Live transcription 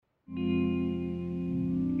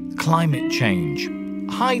Climate change,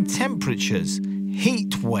 high temperatures,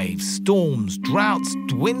 heat waves, storms, droughts,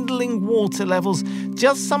 dwindling water levels,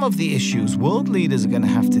 just some of the issues world leaders are going to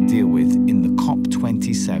have to deal with in the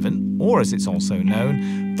COP27, or as it's also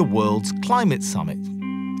known, the World's Climate Summit.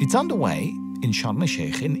 It's underway in Sharm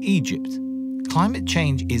el-Sheikh in Egypt. Climate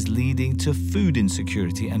change is leading to food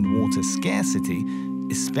insecurity and water scarcity,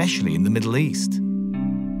 especially in the Middle East.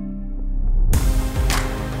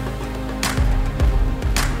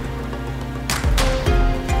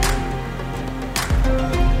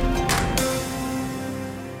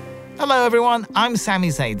 Hello everyone, I'm Sami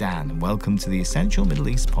Zaidan. Welcome to the Essential Middle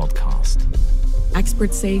East podcast.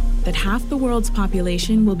 Experts say that half the world's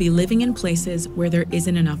population will be living in places where there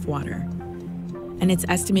isn't enough water. And it's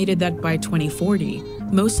estimated that by 2040,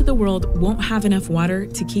 most of the world won't have enough water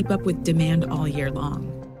to keep up with demand all year long.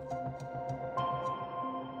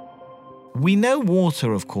 We know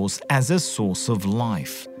water, of course, as a source of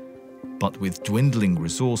life. But with dwindling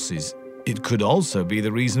resources, it could also be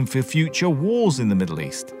the reason for future wars in the Middle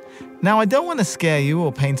East. Now, I don't want to scare you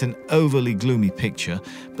or paint an overly gloomy picture,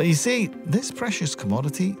 but you see, this precious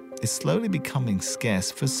commodity is slowly becoming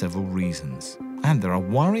scarce for several reasons. And there are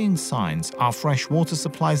worrying signs our fresh water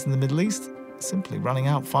supplies in the Middle East are simply running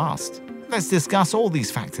out fast. Let's discuss all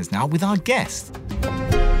these factors now with our guest.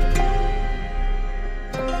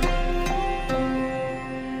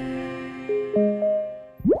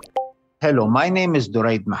 Hello, my name is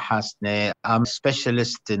Duraid Mahasne. I'm a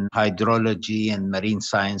specialist in hydrology and marine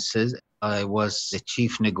sciences. I was the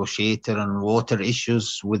chief negotiator on water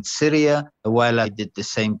issues with Syria while I did the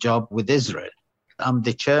same job with Israel. I'm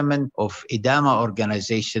the chairman of IDAMA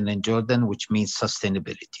organization in Jordan, which means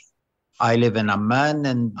sustainability. I live in Amman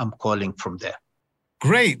and I'm calling from there.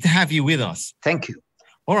 Great to have you with us. Thank you.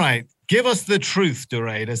 All right, give us the truth,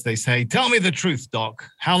 Duraid, as they say. Tell me the truth, Doc.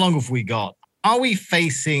 How long have we got? Are we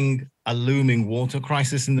facing a looming water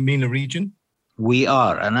crisis in the MENA region? We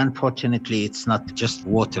are, and unfortunately, it's not just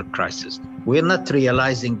water crisis. We're not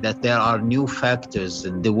realizing that there are new factors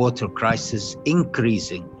in the water crisis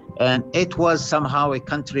increasing. And it was somehow a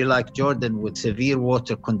country like Jordan with severe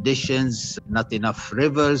water conditions, not enough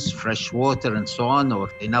rivers, fresh water, and so on,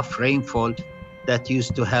 or enough rainfall that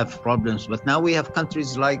used to have problems. But now we have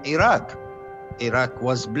countries like Iraq. Iraq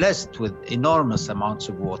was blessed with enormous amounts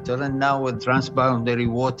of water, and now with transboundary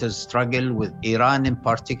waters struggle with Iran in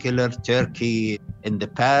particular, Turkey in the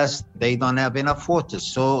past, they don't have enough water.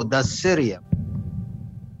 So does Syria.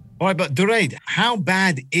 All right, but Duraid, how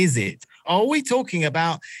bad is it? Are we talking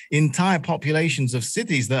about entire populations of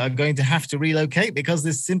cities that are going to have to relocate because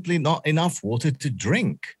there's simply not enough water to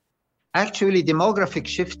drink? Actually, demographic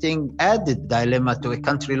shifting added dilemma to a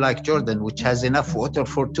country like Jordan, which has enough water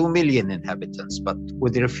for 2 million inhabitants. But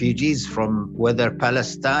with refugees from whether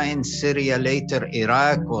Palestine, Syria, later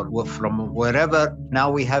Iraq, or from wherever,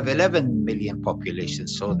 now we have 11 million population.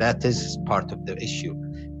 So that is part of the issue.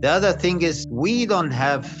 The other thing is we don't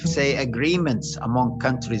have, say, agreements among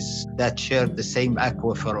countries that share the same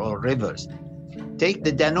aquifer or rivers. Take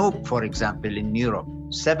the Danube, for example, in Europe.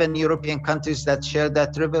 7 European countries that share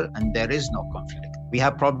that river, and there is no conflict. We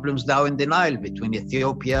have problems now in the Nile between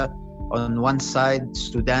Ethiopia on one side,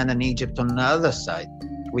 Sudan and Egypt on the other side.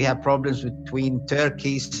 We have problems between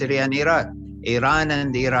Turkey, Syria, and Iraq, Iran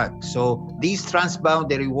and Iraq. So these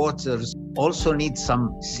transboundary waters also need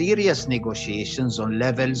some serious negotiations on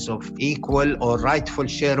levels of equal or rightful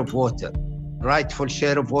share of water. Rightful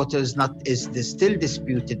share of water is still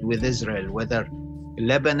disputed with Israel, whether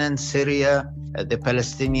Lebanon, Syria, the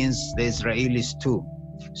Palestinians, the Israelis too.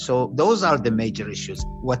 So those are the major issues.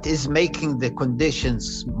 What is making the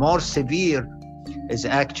conditions more severe is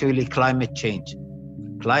actually climate change.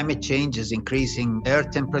 Climate change is increasing air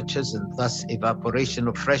temperatures and thus evaporation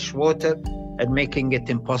of fresh water and making it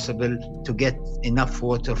impossible to get enough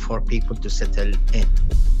water for people to settle in.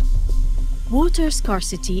 Water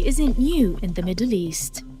scarcity isn't new in the Middle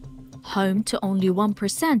East. Home to only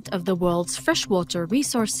 1% of the world's freshwater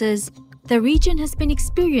resources, the region has been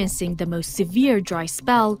experiencing the most severe dry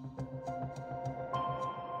spell.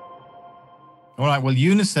 All right, well,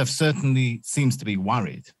 UNICEF certainly seems to be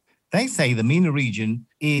worried. They say the MENA region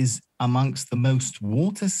is amongst the most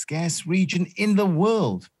water-scarce region in the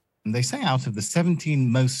world. And they say out of the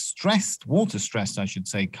 17 most water-stressed,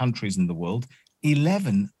 countries in the world,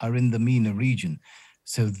 11 are in the MENA region.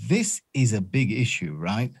 So this is a big issue,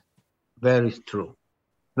 right? Very true.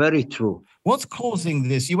 Very true. What's causing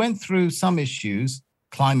this? You went through some issues,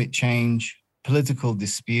 climate change, political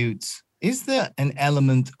disputes. Is there an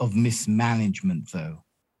element of mismanagement, though?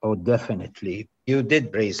 Oh, definitely. You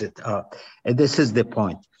did raise it up. And this is the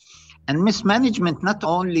point. And mismanagement, not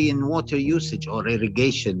only in water usage or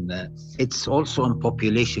irrigation, it's also in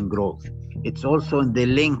population growth. It's also in the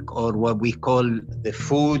link, or what we call the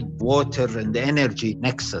food, water, and the energy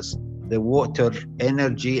nexus, the water,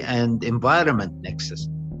 energy, and environment nexus.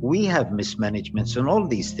 We have mismanagements on all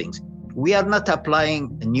these things. We are not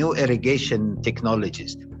applying new irrigation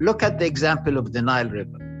technologies. Look at the example of the Nile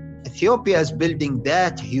River. Ethiopia is building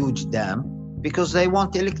that huge dam because they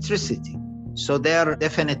want electricity. So they are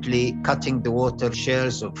definitely cutting the water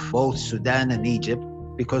shares of both Sudan and Egypt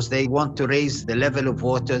because they want to raise the level of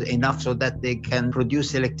water enough so that they can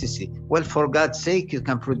produce electricity. Well, for God's sake, you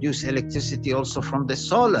can produce electricity also from the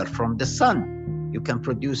solar, from the sun. You can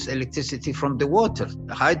produce electricity from the water,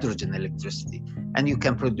 the hydrogen electricity, and you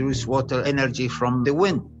can produce water energy from the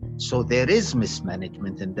wind. So there is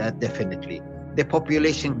mismanagement in that, definitely. The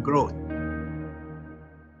population growth.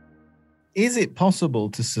 Is it possible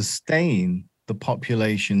to sustain the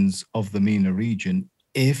populations of the MENA region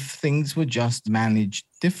if things were just managed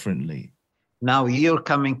differently? Now you're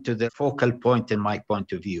coming to the focal point in my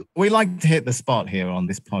point of view. We like to hit the spot here on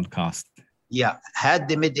this podcast. Yeah, had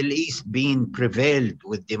the Middle East been prevailed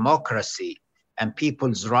with democracy and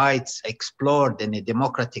people's rights explored in a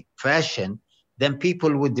democratic fashion, then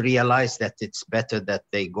people would realize that it's better that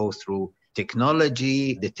they go through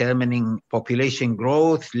technology, determining population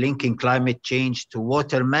growth, linking climate change to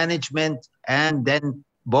water management, and then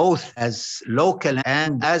both as local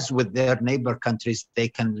and as with their neighbor countries, they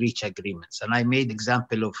can reach agreements. And I made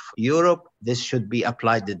example of Europe. This should be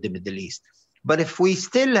applied in the Middle East. But if we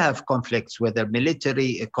still have conflicts, whether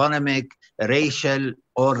military, economic, racial,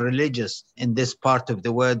 or religious in this part of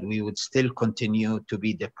the world, we would still continue to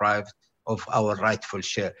be deprived of our rightful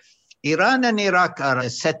share. Iran and Iraq are a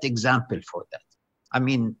set example for that. I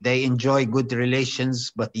mean, they enjoy good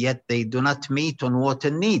relations, but yet they do not meet on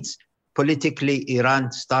water needs. Politically,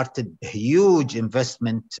 Iran started a huge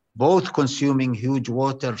investment, both consuming huge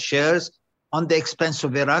water shares on the expense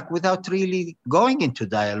of Iraq without really going into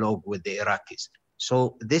dialogue with the Iraqis.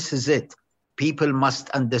 So this is it. People must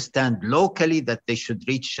understand locally that they should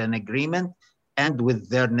reach an agreement and with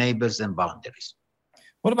their neighbors and boundaries.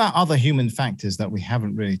 What about other human factors that we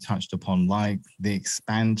haven't really touched upon, like the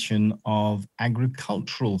expansion of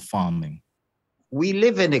agricultural farming? We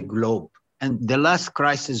live in a globe, and the last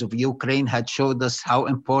crisis of Ukraine had showed us how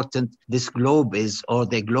important this globe is, or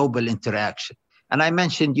the global interaction. And I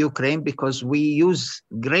mentioned Ukraine because we use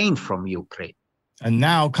grain from Ukraine. And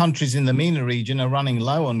now countries in the MENA region are running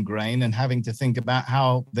low on grain and having to think about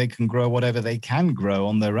how they can grow whatever they can grow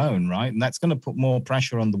on their own, right? And that's going to put more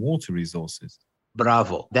pressure on the water resources.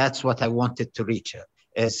 Bravo. That's what I wanted to reach at,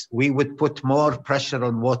 is we would put more pressure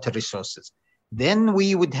on water resources. Then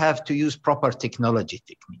we would have to use proper technology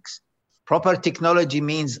techniques. Proper technology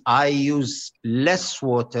means I use less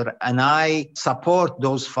water and I support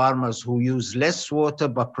those farmers who use less water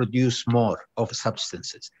but produce more of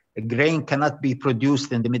substances. A grain cannot be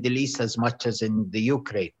produced in the Middle East as much as in the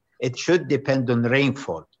Ukraine. It should depend on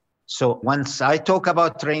rainfall. So once I talk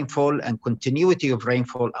about rainfall and continuity of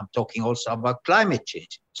rainfall, I'm talking also about climate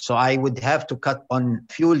change. So I would have to cut on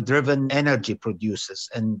fuel-driven energy producers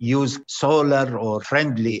and use solar or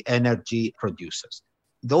friendly energy producers.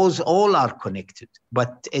 Those all are connected,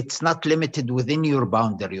 but it's not limited within your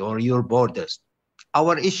boundary or your borders.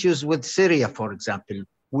 Our issues with Syria, for example,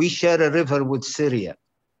 we share a river with Syria.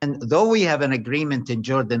 And though we have an agreement in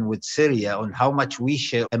Jordan with Syria on how much we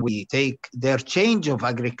share, and we take their change of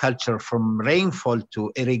agriculture from rainfall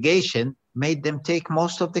to irrigation, made them take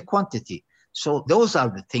most of the quantity. So those are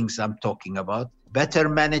the things I'm talking about. Better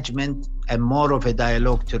management and more of a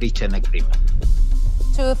dialogue to reach an agreement.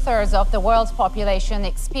 2/3 of the world's population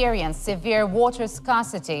experience severe water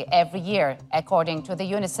scarcity every year, according to the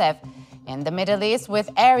UNICEF. In the Middle East, with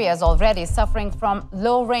areas already suffering from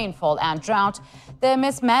low rainfall and drought, the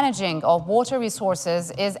mismanaging of water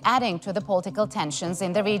resources is adding to the political tensions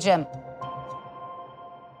in the region.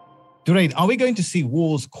 Duraid, are we going to see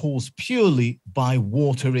wars caused purely by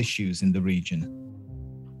water issues in the region?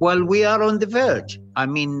 Well, we are on the verge. I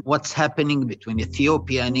mean, what's happening between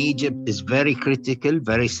Ethiopia and Egypt is very critical,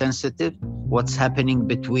 very sensitive. What's happening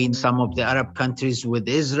between some of the Arab countries with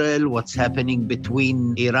Israel, what's happening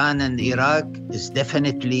between Iran and Iraq is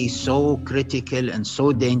definitely so critical and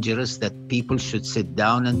so dangerous that people should sit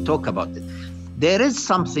down and talk about it. There is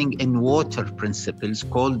something in water principles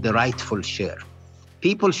called the rightful share.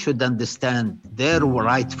 People should understand their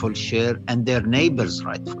rightful share and their neighbor's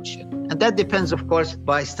rightful share. And that depends, of course,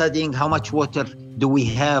 by studying how much water do we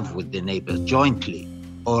have with the neighbor jointly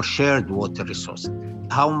or shared water resources.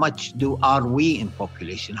 How much are we in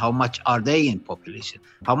population? How much are they in population?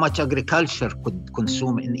 How much agriculture could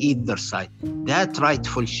consume in either side? That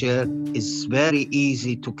rightful share is very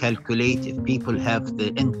easy to calculate if people have the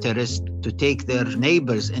interest to take their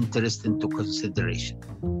neighbors' interest into consideration.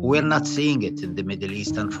 We're not seeing it in the Middle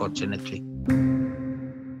East, unfortunately.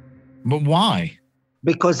 But why?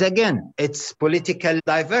 Because again, it's political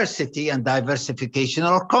diversity and diversification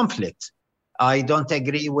or conflicts. I don't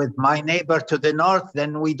agree with my neighbor to the north,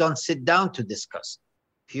 then we don't sit down to discuss.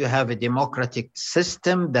 If you have a democratic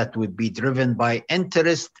system that would be driven by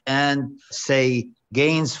interest and, say,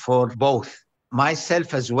 gains for both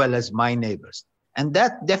myself as well as my neighbors. And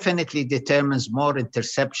that definitely determines more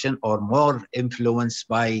interception or more influence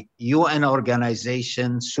by UN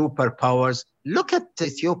organizations, superpowers. Look at the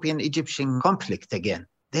Ethiopian-Egyptian conflict again.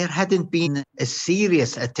 There hadn't been a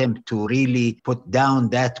serious attempt to really put down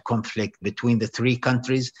that conflict between the three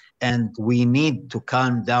countries. And we need to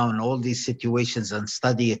calm down all these situations and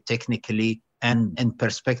study it technically and in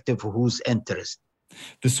perspective of whose interest.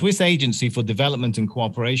 The Swiss Agency for Development and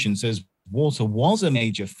Cooperation says water was a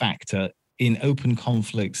major factor in open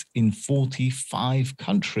conflicts in 45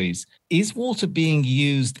 countries. Is water being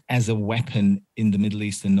used as a weapon in the Middle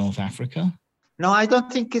East and North Africa? No, I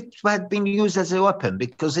don't think it had been used as a weapon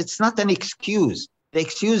because it's not an excuse. The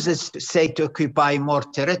excuse is, say, to occupy more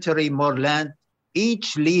territory, more land.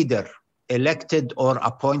 Each leader, elected or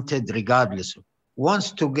appointed regardless,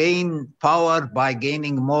 wants to gain power by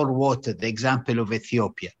gaining more water, the example of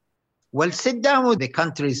Ethiopia. Well, sit down with the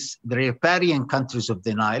countries, the riparian countries of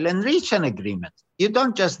the Nile, and reach an agreement. You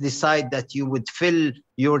don't just decide that you would fill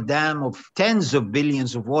your dam of tens of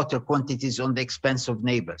billions of water quantities on the expense of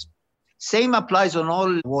neighbors. Same applies on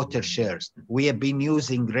all water shares. We have been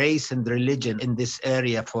using race and religion in this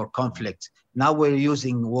area for conflicts. Now we're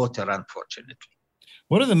using water, unfortunately.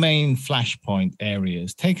 What are the main flashpoint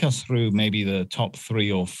areas? Take us through maybe the top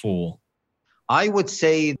 3 or 4. I would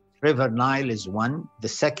say River Nile is one. The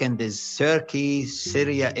second is Turkey,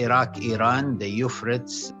 Syria, Iraq, Iran, the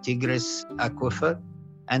Euphrates, Tigris aquifer.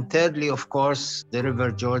 And thirdly, of course, the River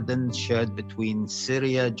Jordan shared between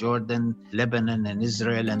Syria, Jordan, Lebanon, and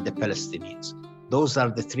Israel and the Palestinians. Those are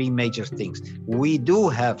the 3 major things. We do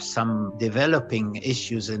have some developing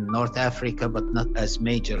issues in North Africa, but not as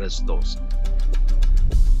major as those.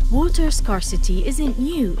 Water scarcity isn't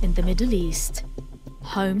new in the Middle East.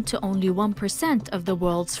 Home to only 1% of the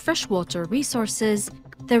world's freshwater resources,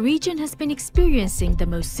 the region has been experiencing the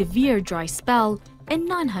most severe dry spell in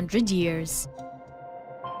 900 years.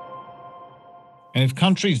 And if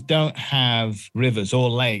countries don't have rivers or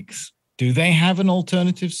lakes, do they have an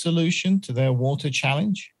alternative solution to their water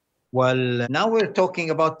challenge? Well, now we're talking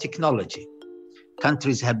about technology.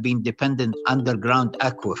 Countries have been dependent on underground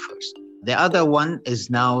aquifers. The other one is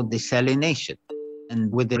now desalination.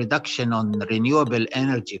 And with the reduction on renewable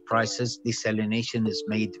energy prices, desalination is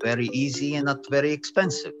made very easy and not very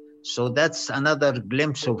expensive. So that's another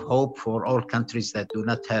glimpse of hope for all countries that do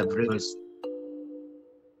not have rivers.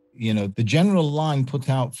 You know, the general line put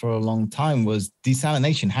out for a long time was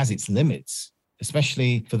desalination has its limits,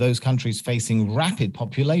 especially for those countries facing rapid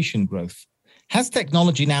population growth. Has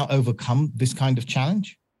technology now overcome this kind of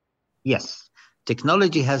challenge? Yes,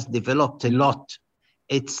 technology has developed a lot.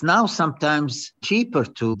 It's now sometimes cheaper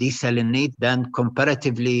to desalinate than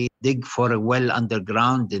comparatively dig for a well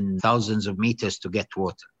underground in thousands of meters to get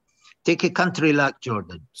water. Take a country like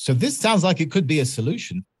Jordan. So this sounds like it could be a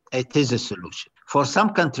solution. It is a solution. For some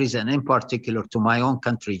countries, and in particular to my own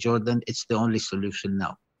country, Jordan, it's the only solution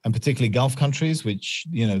now. And particularly Gulf countries, which,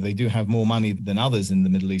 you know, they do have more money than others in the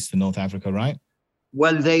Middle East and North Africa, right?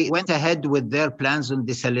 Well, they went ahead with their plans on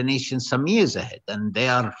desalination some years ahead, and they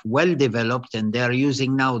are well developed, and they are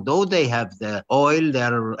using now, though they have the oil, they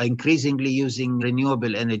are increasingly using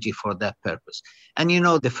renewable energy for that purpose. And, you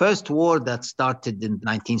know, the first war that started in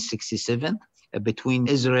 1967, between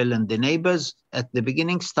Israel and the neighbors, at the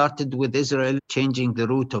beginning started with Israel changing the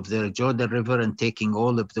route of the Jordan River and taking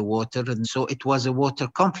all of the water. And so it was a water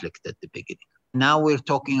conflict at the beginning. Now we're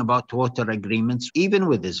talking about water agreements, even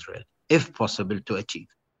with Israel, if possible to achieve.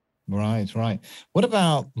 Right, right. What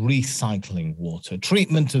about recycling water,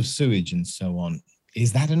 treatment of sewage and so on?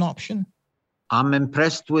 Is that an option? I'm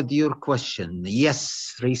impressed with your question.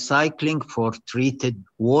 Yes, recycling for treated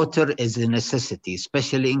water is a necessity,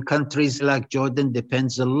 especially in countries like Jordan.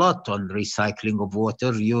 Depends a lot on recycling of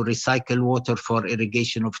water. You recycle water for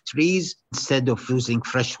irrigation of trees instead of using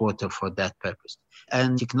fresh water for that purpose.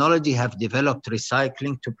 And technology have developed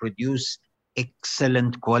recycling to produce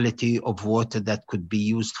excellent quality of water that could be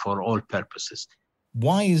used for all purposes.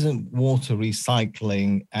 Why isn't water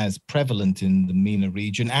recycling as prevalent in the MENA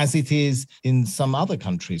region as it is in some other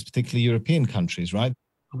countries, particularly European countries, right?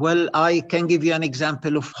 Well, I can give you an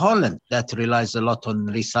example of Holland that relies a lot on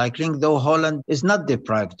recycling, though Holland is not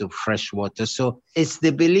deprived of fresh water. So it's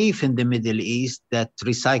the belief in the Middle East that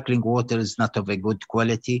recycling water is not of a good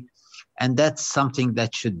quality. And that's something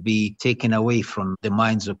that should be taken away from the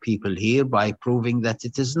minds of people here by proving that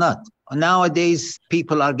it is not. Nowadays,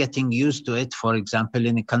 people are getting used to it, for example,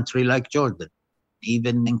 in a country like Jordan,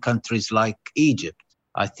 even in countries like Egypt.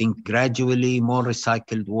 I think gradually more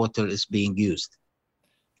recycled water is being used.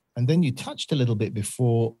 And then you touched a little bit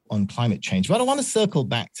before on climate change, but I want to circle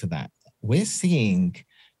back to that. We're seeing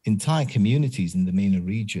entire communities in the MENA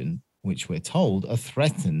region, which we're told are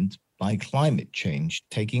threatened by climate change,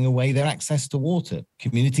 taking away their access to water.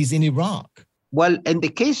 Communities in Iraq. Well, in the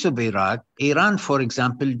case of Iraq, Iran, for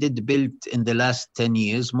example, did build in the last 10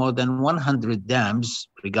 years more than 100 dams,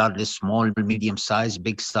 regardless small, medium size,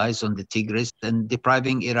 big size on the Tigris, and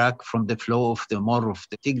depriving Iraq from the flow of more of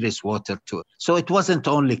the Tigris water to it. So it wasn't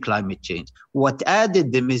only climate change. What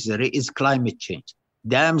added the misery is climate change.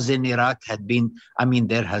 Dams in Iraq had been,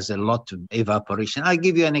 there has a lot of evaporation. I'll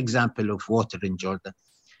give you an example of water in Jordan.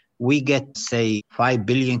 We get, say, 5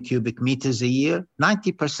 billion cubic meters a year.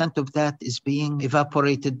 90% of that is being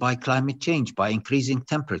evaporated by climate change, by increasing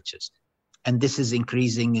temperatures. And this is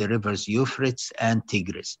increasing rivers Euphrates and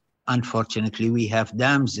Tigris. Unfortunately, we have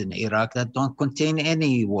dams in Iraq that don't contain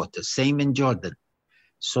any water. Same in Jordan.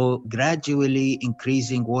 So gradually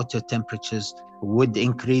increasing water temperatures would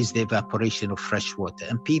increase the evaporation of fresh water.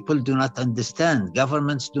 And people do not understand,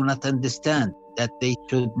 governments do not understand that they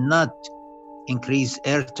should not increase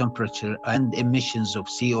air temperature and emissions of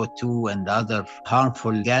CO2 and other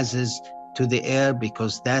harmful gases to the air,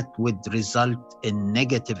 because that would result in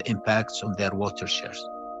negative impacts on their water shares.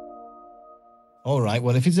 All right.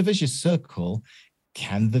 Well, if it's a vicious circle,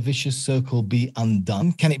 can the vicious circle be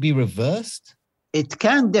undone? Can it be reversed? It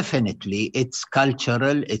can definitely. It's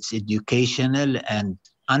cultural, it's educational, and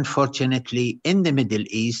unfortunately, in the Middle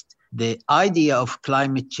East, the idea of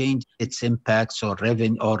climate change, its impacts or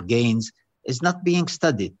revenue or gains, is not being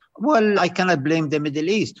studied. Well, I cannot blame the Middle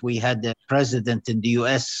East. We had a president in the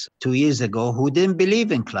US 2 years ago who didn't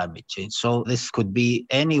believe in climate change. So this could be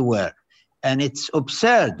anywhere. And it's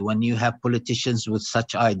absurd when you have politicians with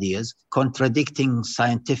such ideas contradicting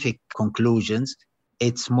scientific conclusions.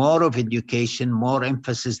 It's more of education, more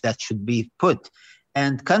emphasis that should be put.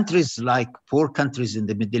 And countries like poor countries in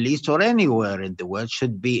the Middle East or anywhere in the world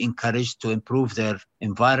should be encouraged to improve their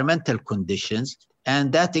environmental conditions.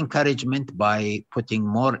 And that encouragement by putting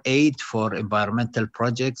more aid for environmental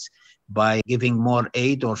projects, by giving more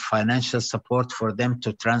aid or financial support for them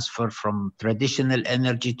to transfer from traditional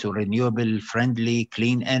energy to renewable, friendly,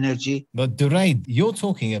 clean energy. But Duraid, you're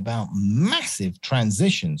talking about massive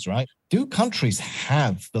transitions, right? Do countries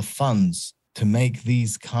have the funds to make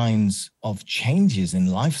these kinds of changes in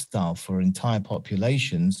lifestyle for entire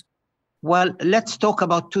populations? Well, let's talk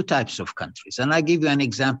about two types of countries. And I give you an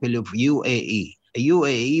example of UAE.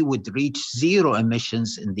 UAE would reach zero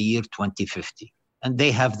emissions in the year 2050, and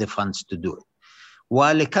they have the funds to do it.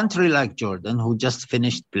 While a country like Jordan, who just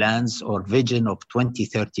finished plans or vision of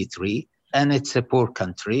 2033, and it's a poor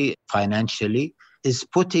country financially, is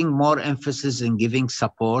putting more emphasis in giving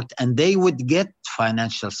support, and they would get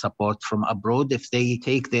financial support from abroad if they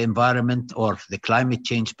take the environment or the climate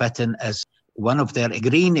change pattern as one of their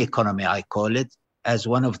green economy, I call it, as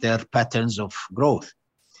one of their patterns of growth.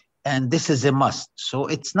 And this is a must. So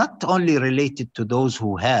it's not only related to those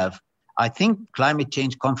who have. I think climate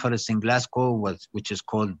change conference in Glasgow, which is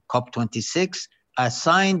called COP26,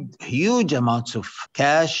 assigned huge amounts of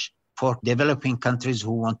cash for developing countries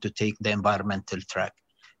who want to take the environmental track.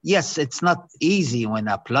 Yes, it's not easy when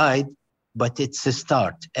applied, but it's a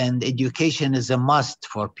start. And education is a must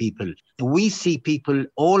for people. We see people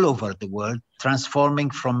all over the world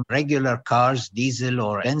transforming from regular cars, diesel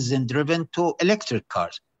or benzene-driven, to electric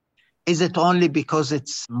cars. Is it only because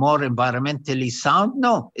it's more environmentally sound?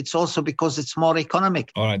 No, it's also because it's more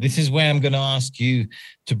economic. All right, this is where I'm going to ask you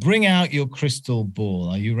to bring out your crystal ball.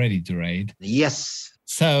 Are you ready, Duraid? Yes.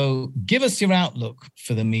 So give us your outlook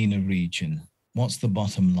for the MENA region. What's the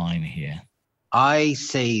bottom line here? I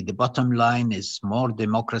say the bottom line is more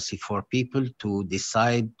democracy for people to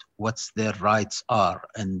decide what their rights are.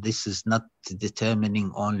 And this is not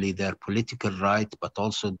determining only their political rights, but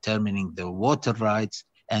also determining their water rights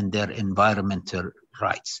and their environmental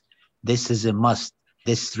rights. This is a must.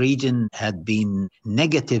 This region had been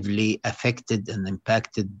negatively affected and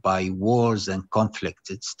impacted by wars and conflict.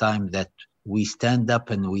 It's time that we stand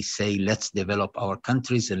up and we say, let's develop our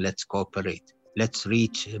countries and let's cooperate. Let's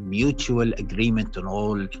reach a mutual agreement on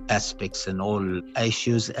all aspects and all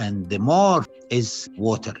issues, and the more is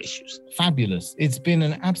water issues. Fabulous. It's been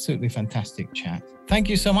an absolutely fantastic chat. Thank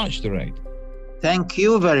you so much, Duraid. Thank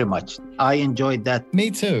you very much. I enjoyed that. Me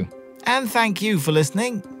too. And thank you for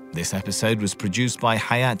listening. This episode was produced by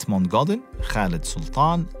Hayat Mongodin, Khalid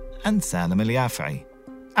Sultan, and Salam Al-Yafi.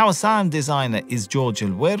 Our sound designer is George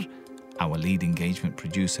Al-Wir. Our lead engagement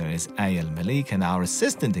producer is Ayal Malik, and our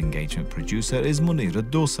assistant engagement producer is Munir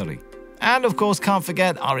Al-Dosari. And of course, can't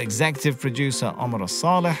forget our executive producer Omar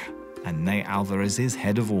Al-Saleh, and Nate Alvarez is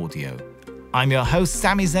head of audio. I'm your host,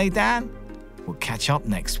 Sami Zaidan. We'll catch up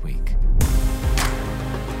next week.